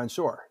with Brian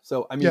Shore.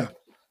 So, I mean,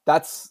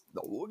 that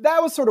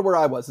was sort of where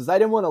I was, is I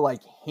didn't want to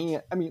look,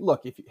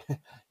 if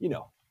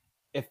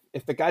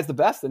if the guy's the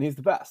best, then he's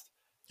the best.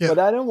 Yeah. But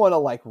I didn't want to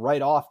like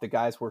write off the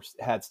guys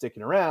had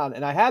sticking around.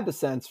 And I had the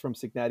sense from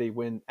Cignetti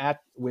when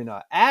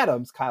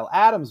Kyle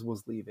Adams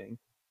was leaving,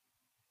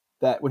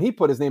 that when he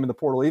put his name in the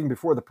portal, even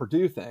before the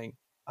Purdue thing,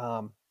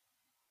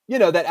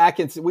 that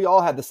Atkins, we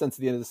all had the sense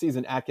at the end of the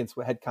season, Atkins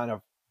had kind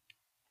of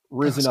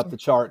risen up the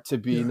chart to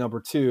be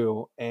number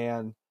 2.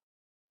 And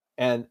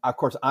of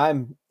course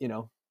I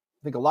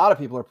think a lot of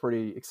people are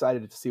pretty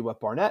excited to see what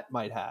Barnett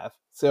might have.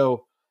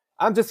 So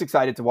I'm just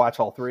excited to watch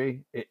all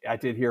three. I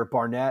did hear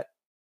Barnett.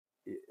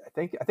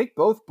 I think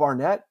both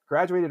Barnett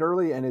graduated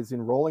early and is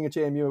enrolling at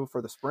JMU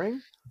for the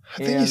spring.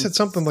 I think he said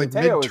something like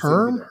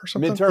midterm or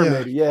something. Midterm,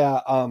 maybe.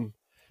 Yeah.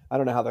 I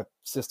don't know how the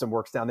system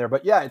works down there,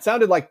 but yeah, it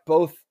sounded like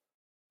both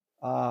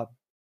of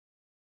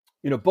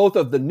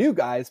the new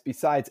guys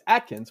besides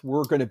Atkins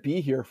were going to be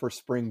here for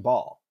spring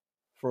ball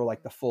for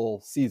like the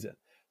full season.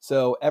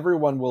 So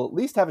everyone will at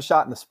least have a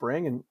shot in the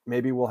spring, and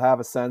maybe we'll have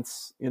a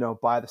sense,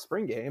 by the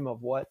spring game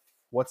of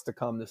what's to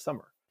come this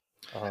summer.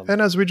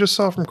 And as we just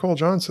saw from Cole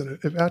Johnson,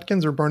 if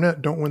Atkins or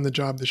Barnett don't win the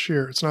job this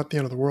year, it's not the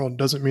end of the world. It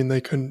doesn't mean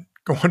they couldn't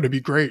go on to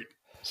be great.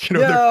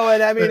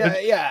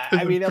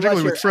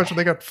 Particularly with freshmen,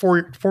 they got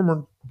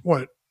former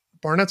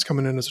Barnett's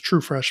coming in as a true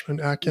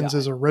freshman. Atkins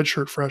is a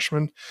redshirt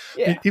freshman.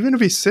 Yeah. Even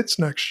if he sits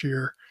next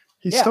year,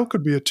 he still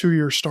could be a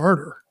 2-year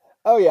starter.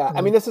 Oh yeah.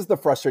 I mean, this is the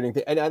frustrating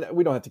thing. And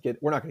we're not going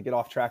to get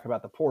off track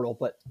about the portal,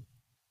 but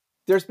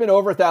there's been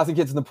over 1,000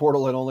 kids in the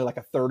portal and only like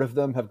a third of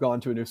them have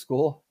gone to a new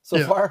school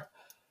so far.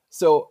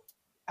 So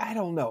I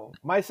don't know.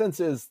 My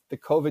sense is the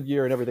COVID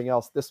year and everything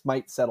else, this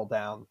might settle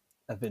down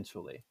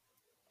eventually.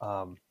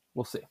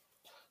 We'll see.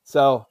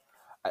 So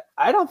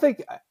I don't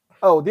think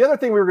Oh, the other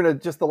thing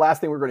the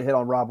last thing we were going to hit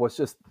on, Rob, was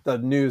just the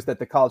news that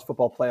the college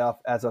football playoff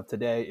as of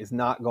today is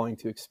not going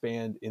to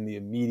expand in the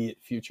immediate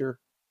future.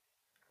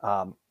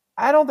 I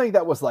don't think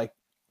that was like,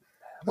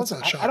 That's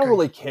not shocking. I don't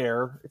really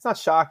care. It's not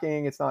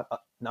shocking. It's not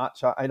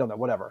I don't know,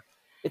 whatever.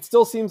 It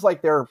still seems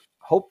like they're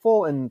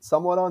hopeful and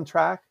somewhat on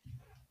track.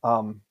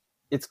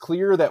 It's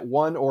clear that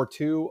one or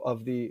two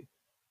of the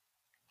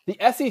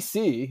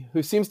SEC,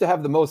 who seems to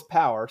have the most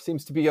power,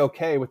 seems to be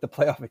okay with the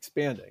playoff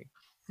expanding.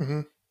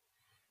 Mm-hmm.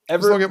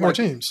 They'll get more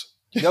teams.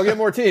 They'll get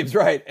more teams,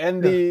 right?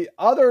 And the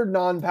other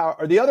non-power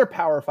or the other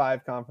Power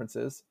 5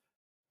 conferences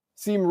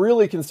seem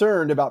really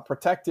concerned about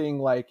protecting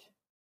like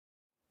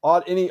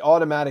any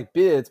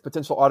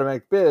potential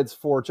automatic bids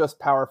for just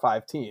Power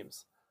 5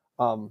 teams.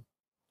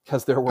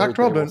 Because they're worried.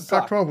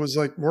 Pac-12 was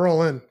like, we're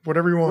all in.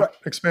 Whatever you want,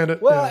 expand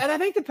it. Well, and I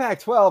think the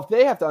Pac-12,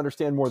 they have to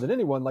understand more than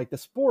anyone, like the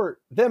sport,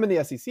 them and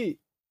the SEC,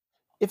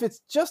 if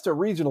it's just a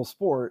regional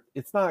sport,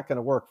 it's not going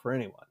to work for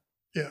anyone.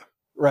 Yeah.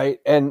 Right.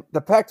 And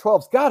the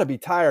Pac-12's got to be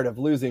tired of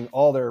losing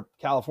all their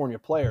California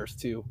players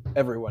to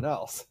everyone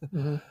else.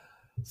 Mm-hmm.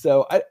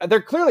 So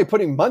they're clearly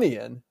putting money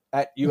in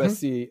at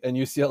USC and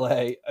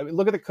UCLA. I mean,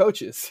 look at the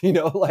coaches,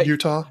 like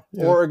Utah,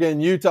 Oregon,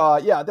 Utah.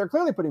 Yeah, they're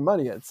clearly putting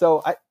money in.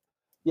 So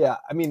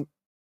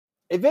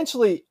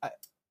eventually,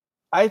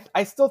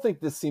 I still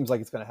think this seems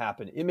like it's going to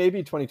happen. It may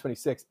be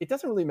 2026. It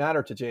doesn't really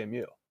matter to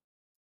JMU.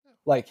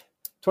 Like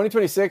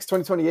 2026,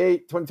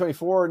 2028,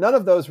 2024, none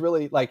of those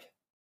really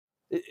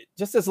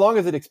just as long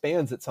as it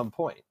expands at some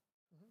point.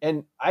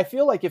 And I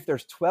feel like if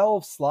there's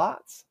 12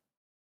 slots,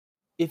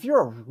 if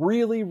you're a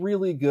really,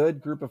 really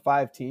good group of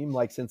 5 team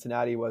like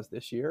Cincinnati was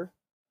this year,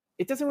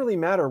 it doesn't really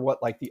matter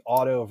what like the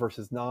auto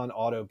versus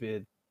non-auto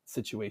bid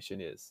situation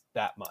is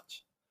that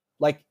much.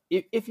 Like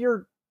if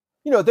you're,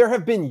 there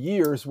have been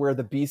years where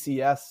the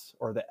BCS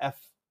or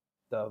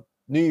the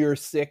New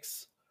Year's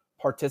 6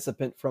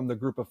 participant from the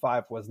group of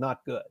 5 was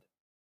not good.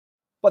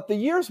 But the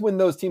years when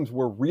those teams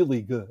were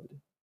really good,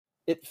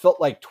 it felt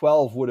like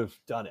 12 would have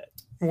done it.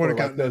 Would have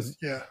gotten those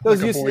like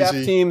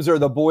UCF teams or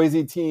the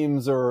Boise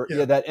teams or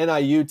that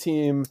NIU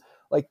team,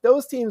 like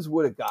those teams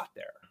would have got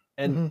there.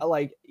 And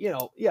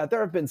there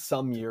have been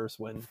some years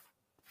when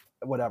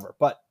whatever.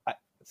 But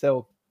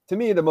so to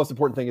me, the most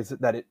important thing is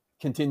that it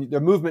continues. The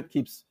movement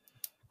keeps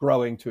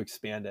growing to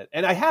expand it.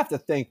 And I have to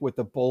think with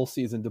the bowl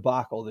season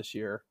debacle this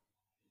year,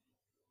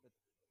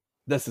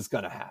 this is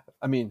going to happen.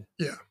 I mean,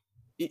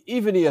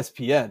 even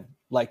ESPN,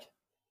 like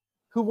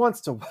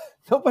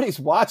nobody's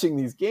watching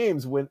these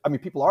games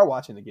people are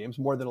watching the games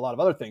more than a lot of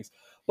other things,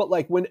 but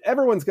like when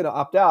everyone's going to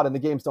opt out and the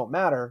games don't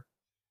matter,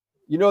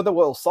 that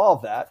will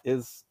solve that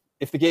is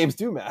if the games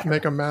do matter.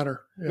 Make them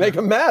matter. Yeah. Make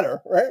them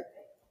matter, right?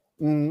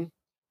 Mm-hmm.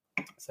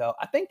 So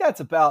I think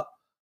that's about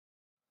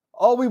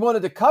all we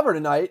wanted to cover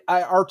tonight.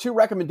 Our 2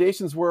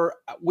 recommendations were,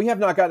 we have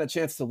not gotten a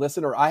chance to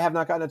listen, or I have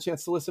not gotten a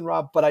chance to listen,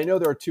 Rob, but I know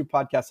there are 2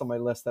 podcasts on my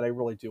list that I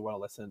really do want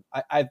to listen.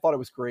 I thought it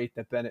was great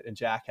that Bennett and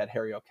Jack had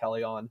Harry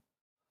O'Kelly on.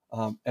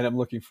 And I'm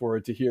looking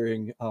forward to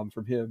hearing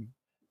from him.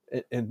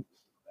 And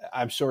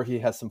I'm sure he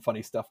has some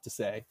funny stuff to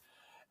say.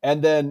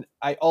 And then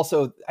I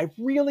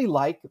really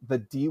like the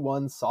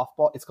D1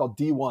 softball. It's called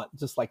D1,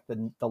 just like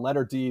the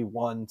letter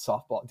D1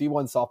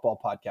 softball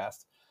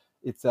podcast.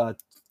 It's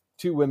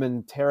 2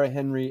 women, Tara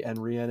Henry and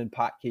Rhiannon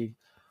Potke,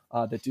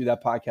 that do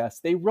that podcast.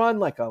 They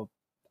run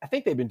I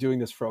think they've been doing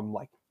this from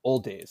like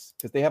old days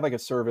because they have like a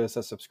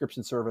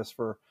subscription service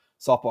for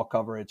softball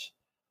coverage.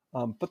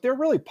 But they're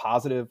really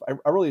positive.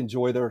 I really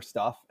enjoy their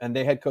stuff. And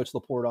they had Coach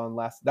Laporte on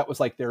that was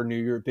like their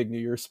big New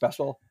Year's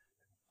special.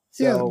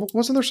 So,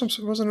 wasn't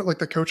it like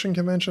the coaching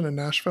convention in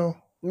Nashville?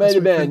 Might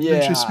have been,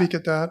 Did she speak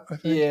at that, I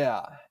think?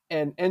 Yeah.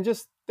 And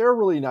just, they're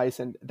really nice.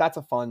 And that's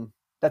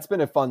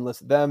been a fun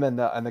list. Them and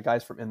the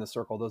guys from In the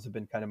Circle, those have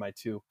been kind of my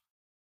 2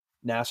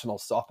 national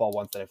softball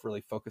ones that I've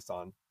really focused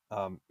on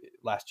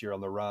last year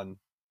on the run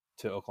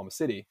to Oklahoma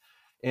City.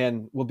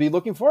 And we'll be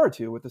looking forward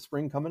to with the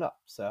spring coming up.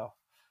 So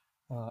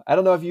I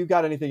don't know if you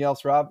got anything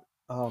else, Rob.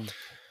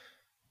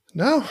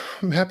 No,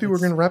 I'm happy we're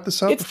going to wrap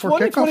this up before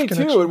kickoff. It's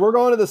 2022 and we're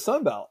going to the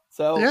Sun Belt.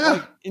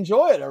 So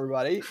enjoy it,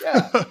 everybody.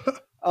 Yeah.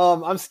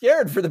 I'm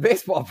scared for the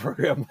baseball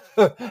program.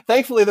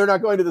 Thankfully, they're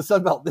not going to the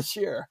Sun Belt this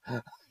year.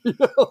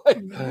 It'll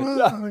be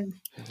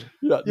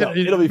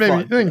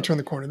fun. They can turn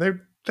the corner.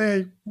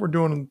 They were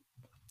doing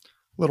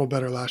a little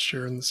better last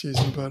year in the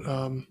season, but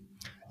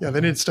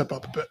they need to step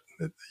up a bit.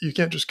 You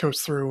can't just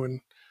coast through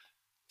and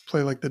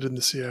play like they did in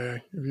the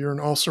CAA. If you're an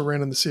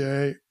also-ran in the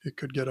CAA, it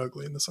could get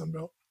ugly in the Sun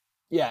Belt.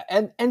 Yeah,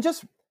 and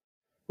just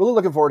really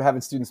looking forward to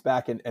having students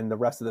back and the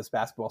rest of this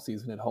basketball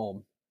season at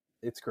home.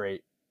 It's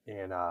great.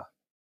 And I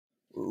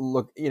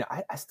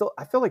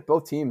feel like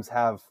both teams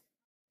have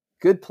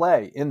good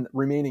play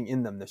remaining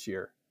in them this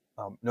year,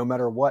 no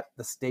matter what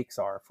the stakes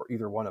are for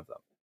either one of them.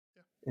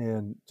 Yeah.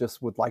 And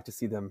just would like to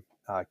see them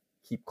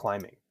keep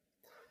climbing.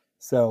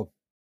 So,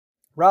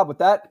 Rob, with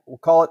that, we'll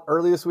call it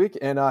early this week.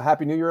 And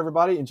Happy New Year,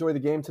 everybody. Enjoy the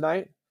game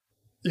tonight.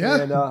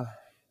 Yeah. And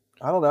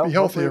I don't know. Be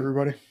healthy,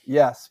 everybody.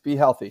 Yes, be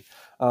healthy.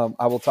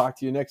 I will talk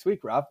to you next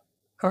week, Rob.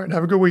 All right.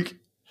 Have a good week.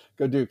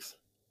 Go Dukes.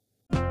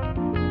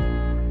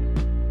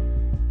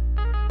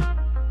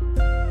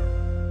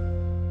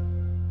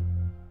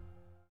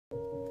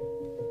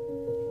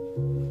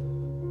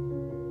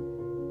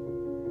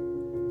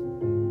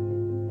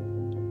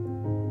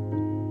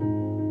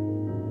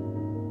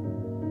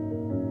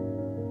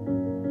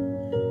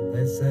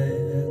 say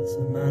it's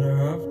a matter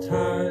of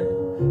time,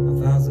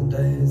 1,000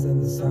 days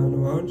and the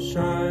sun won't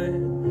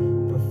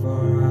shine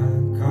before I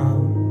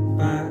come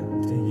back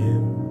to you.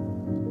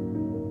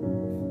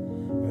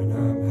 When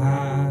I'm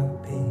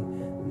happy,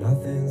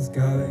 nothing's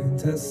going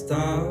to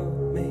stop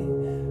me.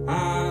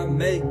 I'm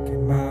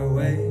making my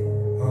way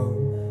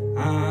home,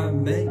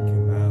 I'm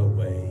making my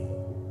way.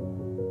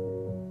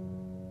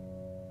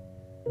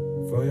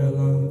 For your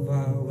love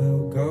I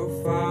will go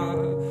far,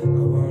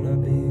 I wanna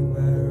be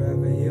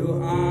wherever you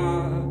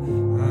are.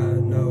 I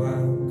know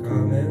I'm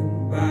coming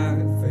back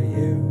for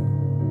you.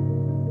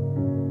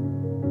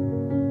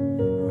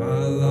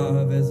 Our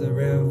love is a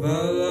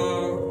river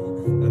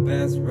long, the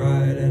best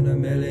ride in a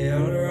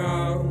million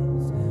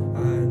wrongs.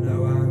 I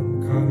know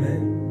I'm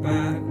coming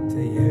back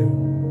to you.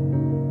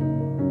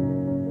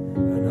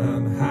 And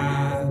I'm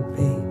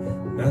happy,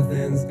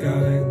 nothing's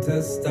going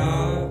to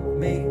stop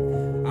me.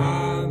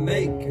 I'm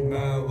making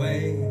my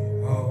way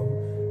home,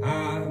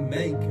 I'm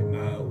making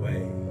my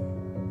way.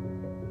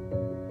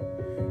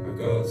 I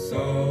go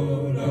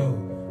solo,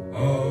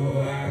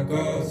 oh I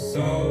go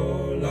solo.